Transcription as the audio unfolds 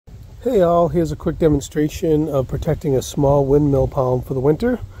Hey all, here's a quick demonstration of protecting a small windmill palm for the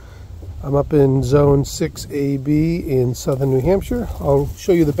winter. I'm up in zone 6AB in southern New Hampshire. I'll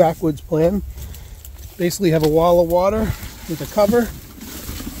show you the backwoods plan. Basically have a wall of water with a cover,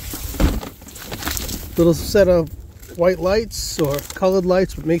 little set of white lights or colored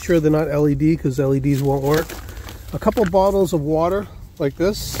lights, but make sure they're not LED because LEDs won't work. A couple bottles of water like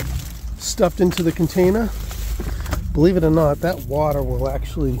this stuffed into the container. Believe it or not, that water will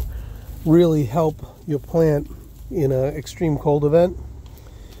actually really help your plant in an extreme cold event.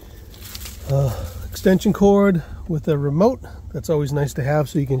 Extension cord with a remote, that's always nice to have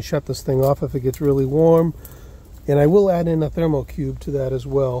so you can shut this thing off if it gets really warm. And I will add in a thermal cube to that as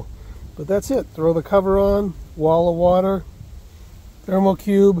well. But that's it. Throw the cover on, wall of water, thermal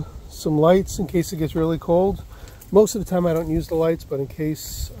cube, some lights in case it gets really cold. Most of the time I don't use the lights, but in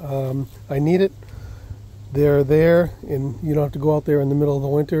case I need it, they're there, and you don't have to go out there in the middle of the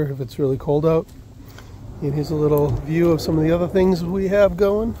winter if it's really cold out. And here's a little view of some of the other things we have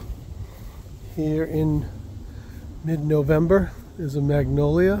going. Here in mid-November, there's a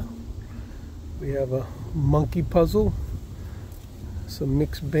magnolia. We have a monkey puzzle, some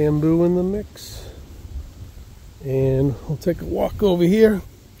mixed bamboo in the mix. And we'll take a walk over here.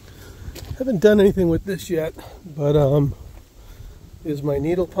 Haven't done anything with this yet, but here's my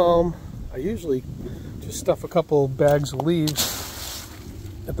needle palm. I usually just stuff a couple bags of leaves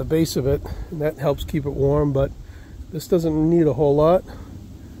at the base of it, and that helps keep it warm, but this doesn't need a whole lot.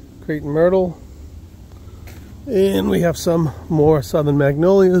 Crepe myrtle, and we have some more southern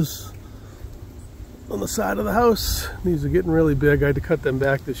magnolias on the side of the house. These are getting really big. I had to cut them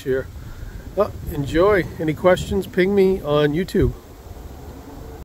back this year. Enjoy. Any questions, ping me on YouTube.